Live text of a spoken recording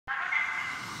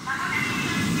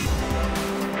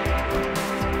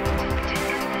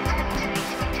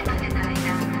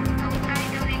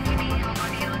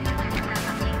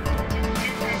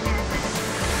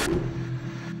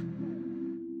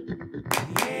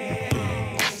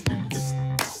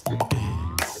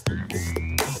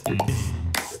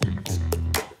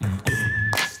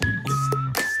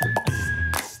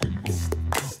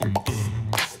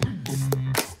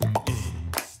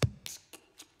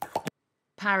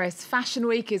Paris Fashion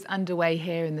Week is underway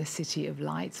here in the City of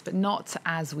Lights, but not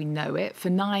as we know it. For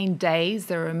 9 days,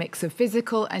 there are a mix of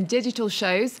physical and digital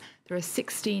shows. There are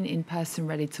 16 in-person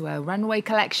ready-to-wear runway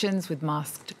collections with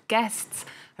masked guests,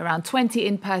 around 20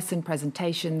 in-person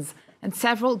presentations, and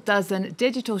several dozen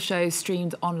digital shows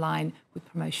streamed online with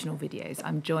promotional videos.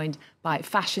 I'm joined by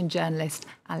fashion journalist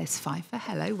Alice Pfeiffer.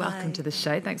 Hello, welcome to the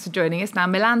show. Thanks for joining us. Now,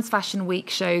 Milan's Fashion Week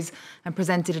shows and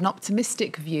presented an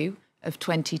optimistic view of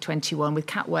 2021 with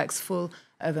catwalks full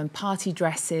of party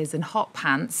dresses and hot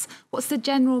pants. What's the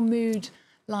general mood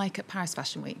like at Paris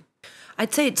Fashion Week?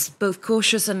 I'd say it's both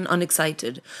cautious and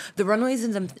unexcited. The runways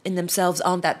in themselves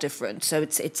aren't that different. So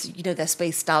it's they're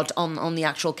spaced out on the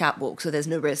actual catwalk, so there's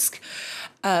no risk.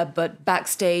 But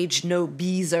backstage, no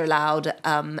bees are allowed.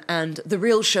 And the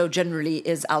real show generally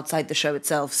is outside the show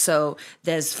itself. So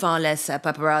there's far less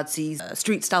paparazzi,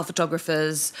 street style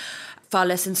photographers, far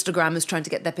less Instagrammers trying to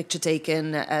get their picture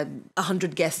taken,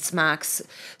 100 guests max.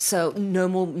 So no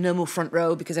more front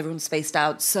row because everyone's spaced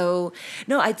out. So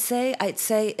no, I'd say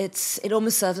it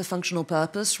almost serves a functional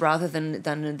purpose rather than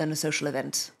a social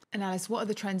event. And Alice, what are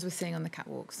the trends we're seeing on the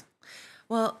catwalks?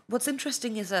 Well, what's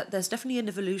interesting is that there's definitely an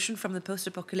evolution from the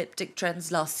post-apocalyptic trends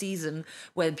last season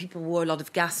where people wore a lot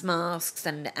of gas masks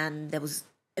and there was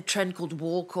a trend called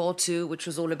Warcore too, which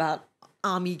was all about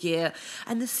army gear.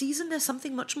 And this season there's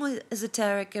something much more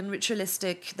esoteric and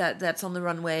ritualistic that's on the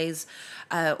runways,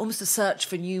 almost a search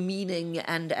for new meaning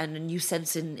and a new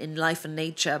sense in life and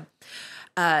nature.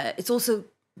 It's also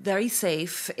very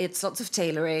safe. It's lots of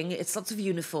tailoring. It's lots of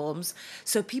uniforms.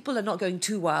 So people are not going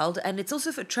too wild. And it's also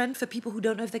a trend for people who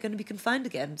don't know if they're going to be confined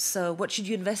again. So what should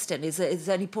you invest in? Is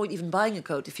there any point even buying a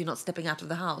coat if you're not stepping out of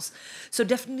the house? So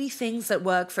definitely things that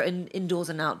work for indoors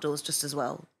and outdoors just as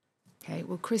well. Okay,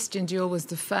 well, Christian Dior was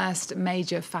the first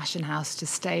major fashion house to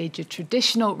stage a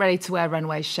traditional ready-to-wear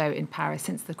runway show in Paris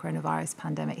since the coronavirus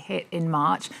pandemic hit in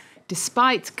March.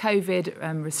 Despite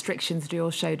COVID restrictions,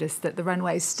 Dior showed us that the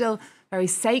runway is still very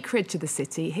sacred to the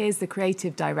city. Here's the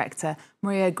creative director,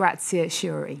 Maria Grazia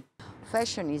Sciuri.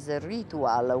 Fashion is a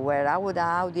ritual where our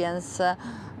audience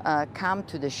come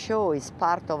to the show, is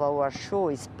part of our show,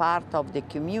 is part of the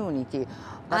community.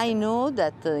 I know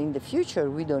that in the future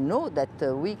we don't know that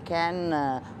we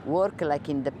can work like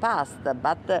in the past,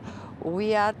 but we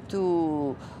have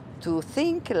to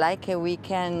think like we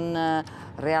can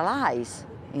realize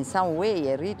in some way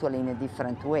a ritual in a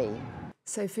different way.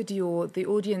 So for Dior, the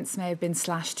audience may have been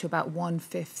slashed to about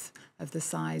 1/5 of the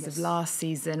size of last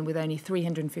season with only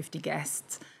 350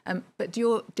 guests. But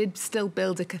Dior did still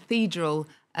build a cathedral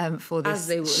for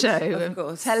this show. Of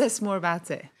course. Tell us more about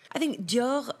it. I think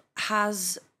Dior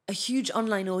has a huge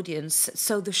online audience,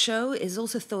 so the show is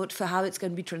also thought for how it's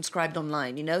going to be transcribed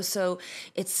online, so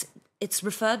it's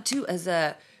referred to as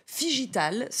a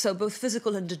phygital, so both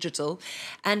physical and digital,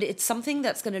 and it's something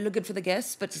that's going to look good for the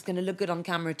guests, but it's going to look good on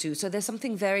camera too. So there's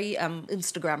something very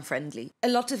Instagram friendly. A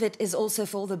lot of it is also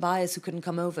for all the buyers who couldn't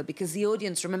come over because the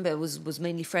audience, remember, was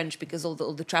mainly French because all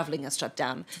the traveling has shut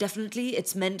down. Definitely,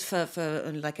 it's meant for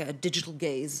like a digital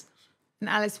gaze. And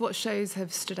Alice, what shows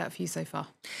have stood out for you so far?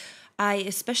 I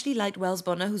especially liked Wells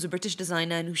Bonner, who's a British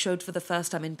designer and who showed for the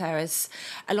first time in Paris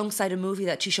alongside a movie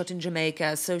that she shot in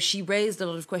Jamaica. So she raised a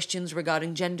lot of questions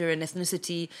regarding gender and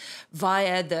ethnicity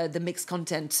via the mixed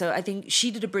content. So I think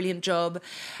she did a brilliant job.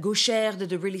 Gaucher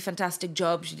did a really fantastic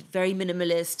job. She did very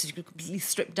minimalist. She completely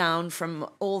stripped down from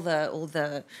all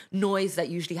the noise that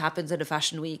usually happens at a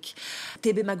fashion week.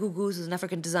 Tebe Maguguz, who's an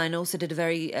African designer, also did a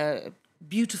very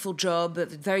beautiful job,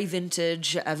 very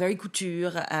vintage, very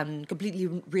couture, completely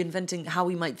reinventing how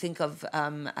we might think of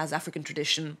as African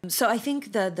tradition. So I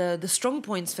think the strong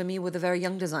points for me were the very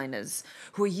young designers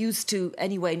who are used to,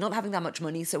 anyway, not having that much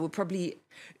money, so were probably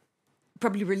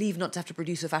relieved not to have to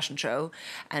produce a fashion show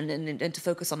and to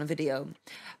focus on a video.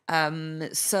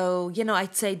 So,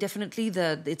 I'd say definitely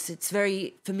it's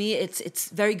very, for me, it's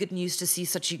very good news to see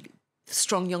such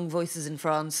strong young voices in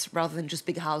France rather than just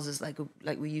big houses like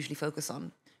we usually focus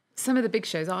on. Some of the big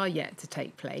shows are yet to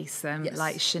take place,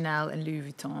 like Chanel and Louis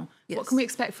Vuitton. Yes. What can we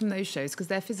expect from those shows? Because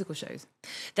they're physical shows.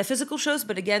 They're physical shows,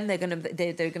 but again, they're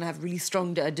gonna have really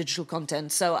strong digital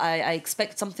content. So I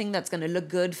expect something that's gonna look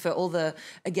good for all the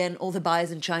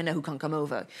buyers in China who can't come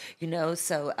over.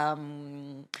 So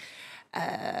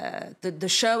the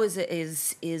show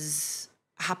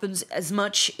happens as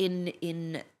much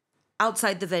in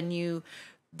outside the venue,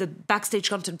 the backstage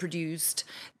content produced,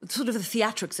 sort of the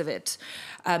theatrics of it.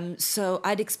 So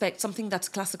I'd expect something that's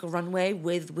classical runway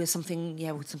with something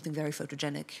very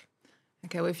photogenic.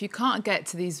 Okay, well, if you can't get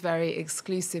to these very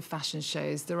exclusive fashion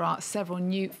shows, there are several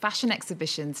new fashion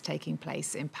exhibitions taking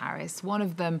place in Paris. One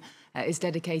of them is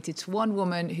dedicated to one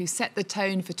woman who set the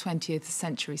tone for 20th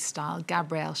century style,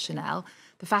 Gabrielle Chanel.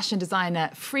 The fashion designer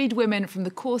freed women from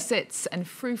the corsets and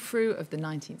frou-frou of the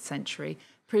 19th century,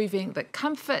 proving that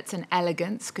comfort and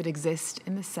elegance could exist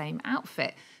in the same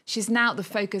outfit. She's now the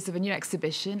focus of a new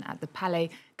exhibition at the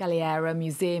Palais Galliera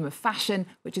Museum of Fashion,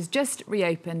 which has just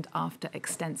reopened after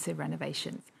extensive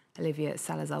renovations. Olivia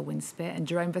Salazar-Winspear and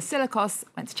Jerome Vasilikos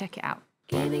went to check it out.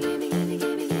 Give me that swing,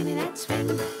 give me that swing,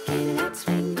 give me that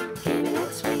swing, give me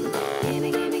that swing, give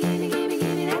me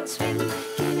that swing,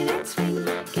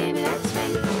 give me that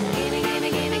swing, give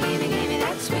me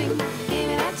that swing, give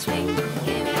me that swing, give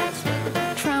me that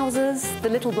swing. Trousers, the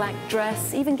little black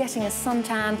dress, even getting a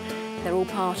suntan, they're all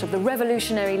part of the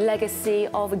revolutionary legacy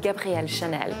of Gabrielle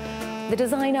Chanel. The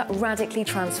designer radically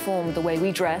transformed the way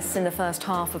we dress in the first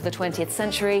half of the 20th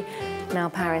century. Now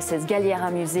Paris's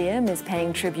Galliera Museum is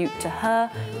paying tribute to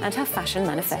her and her fashion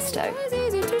manifesto. It's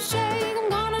easy to shake, I'm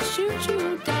gonna shoot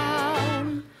you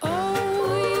down. Oh,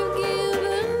 you've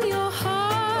given your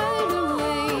heart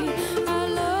away. I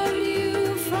love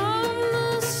you from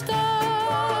the start.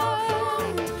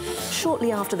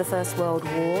 Shortly after the First World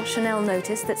War, Chanel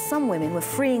noticed that some women were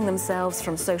freeing themselves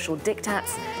from social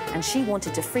diktats, and she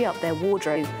wanted to free up their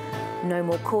wardrobe. No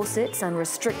more corsets and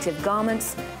restrictive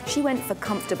garments. She went for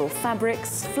comfortable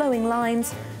fabrics, flowing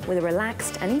lines, with a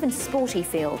relaxed and even sporty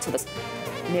feel to the...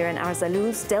 Miran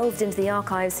Arzalouz delved into the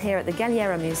archives here at the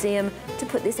Galliera Museum to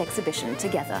put this exhibition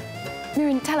together.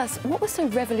 Miran, tell us, what was so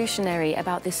revolutionary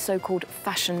about this so-called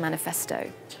fashion manifesto?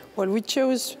 Well, we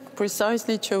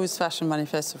precisely chose Fashion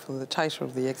Manifesto for the title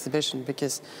of the exhibition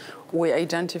because we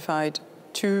identified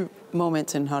two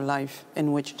moments in her life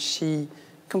in which she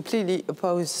completely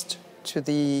opposed to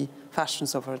the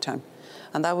fashions of her time.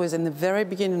 And that was in the very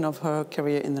beginning of her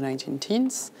career in the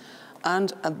 19-teens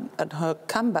and at her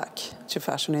comeback to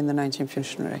fashion in the 19th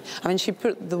century. I mean, she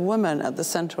put the woman at the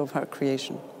center of her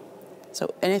creation.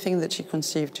 So anything that she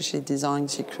conceived, she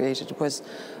designed, she created was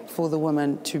for the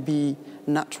woman to be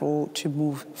natural, to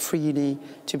move freely,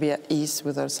 to be at ease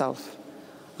with herself.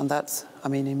 And that's, I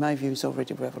mean, in my view, is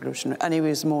already revolutionary. And it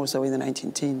was more so in the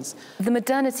 19-teens. The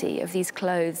modernity of these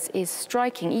clothes is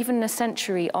striking, even a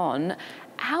century on.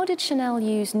 How did Chanel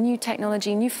use new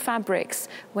technology, new fabrics,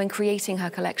 when creating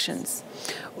her collections?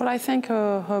 Well, I think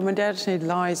her modernity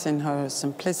lies in her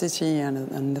simplicity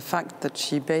and the fact that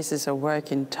she bases her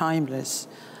work in timeless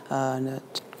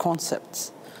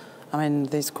concepts. I mean,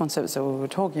 these concepts that we were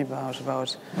talking about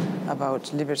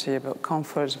liberty, about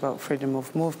comfort, about freedom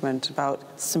of movement,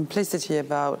 about simplicity,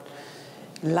 about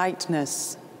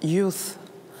lightness, youth.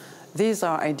 These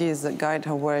are ideas that guide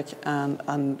her work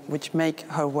and which make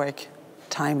her work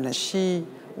timeless.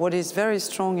 What is very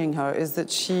strong in her is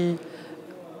that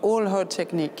all her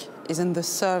technique is in the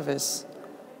service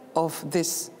of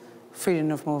this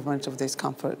freedom of movement, of this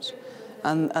comfort.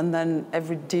 And then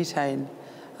every detail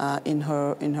in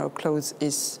her clothes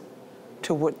is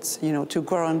towards, to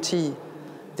guarantee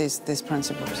these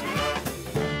principles.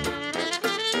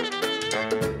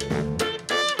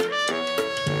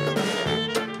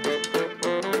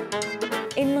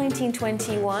 In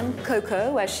 1921,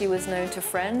 Coco, as she was known to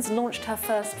friends, launched her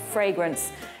first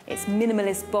fragrance. Its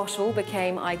minimalist bottle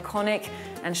became iconic,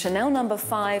 and Chanel No.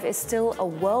 5 is still a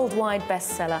worldwide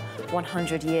bestseller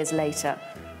 100 years later.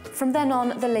 From then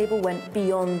on, the label went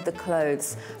beyond the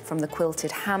clothes. From the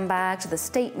quilted handbag to the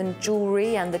statement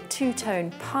jewellery and the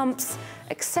two-tone pumps,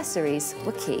 accessories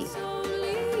were key.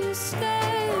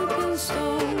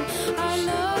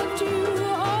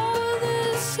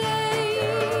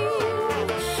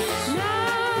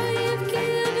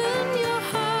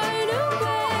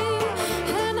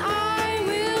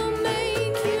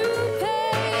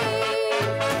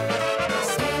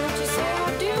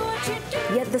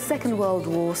 Yet the Second World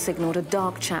War signalled a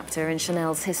dark chapter in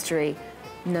Chanel's history.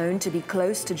 Known to be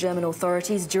close to German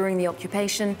authorities during the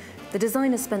occupation, the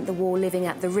designer spent the war living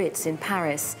at the Ritz in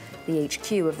Paris, the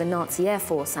HQ of the Nazi Air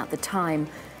Force at the time.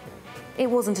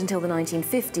 It wasn't until the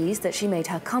 1950s that she made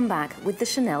her comeback with the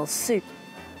Chanel suit,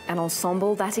 an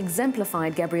ensemble that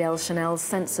exemplified Gabrielle Chanel's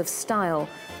sense of style.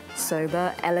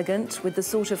 Sober, elegant, with the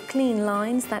sort of clean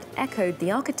lines that echoed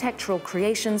the architectural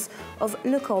creations of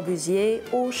Le Corbusier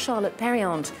or Charlotte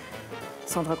Perriand.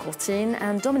 Sandra Courtine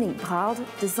and Dominique Brard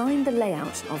designed the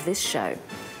layout of this show.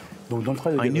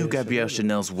 I knew Gabrielle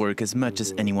Chanel's work as much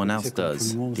as anyone else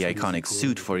does. The iconic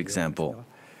suit, for example.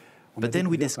 But then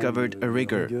we discovered a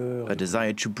rigor, a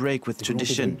desire to break with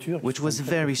tradition, which was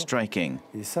very striking.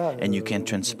 And you can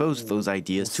transpose those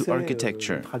ideas to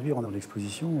architecture.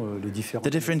 The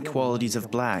different qualities of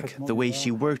black, the way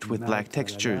she worked with black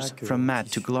textures, from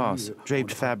matte to gloss,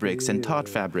 draped fabrics and taut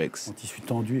fabrics.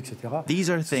 These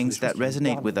are things that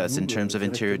resonate with us in terms of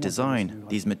interior design,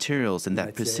 these materials and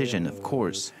that precision, of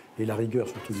course.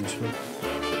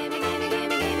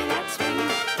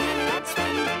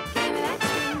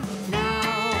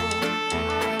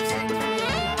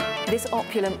 This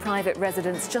opulent private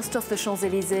residence just off the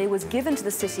Champs-Élysées was given to the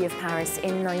city of Paris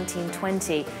in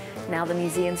 1920. Now the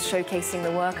museum's showcasing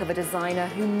the work of a designer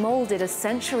who moulded a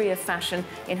century of fashion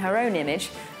in her own image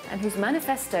and whose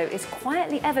manifesto is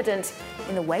quietly evident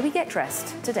in the way we get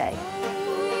dressed today.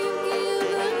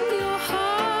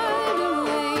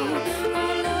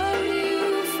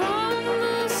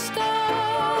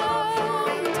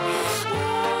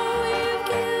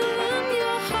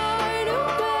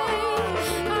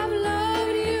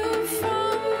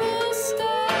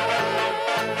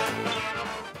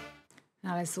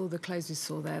 Alice, all the clothes we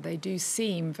saw there, they do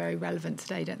seem very relevant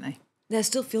today, don't they? They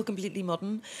still feel completely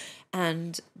modern.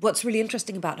 And what's really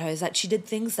interesting about her is that she did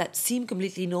things that seem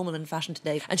completely normal in fashion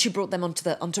today. And she brought them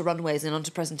onto runways and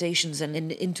onto presentations and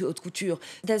into haute couture.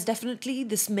 There's definitely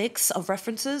this mix of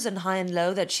references and high and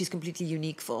low that she's completely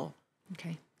unique for.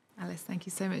 Okay. Alice, thank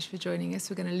you so much for joining us.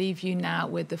 We're going to leave you now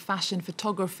with the fashion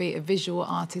photography of visual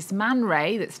artist Man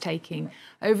Ray that's taking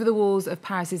over the walls of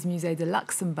Paris's Musée de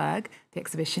Luxembourg. The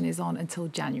exhibition is on until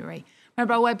January.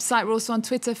 Remember our website, we're also on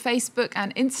Twitter, Facebook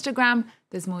and Instagram.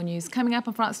 There's more news coming up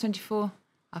on France 24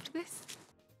 after this.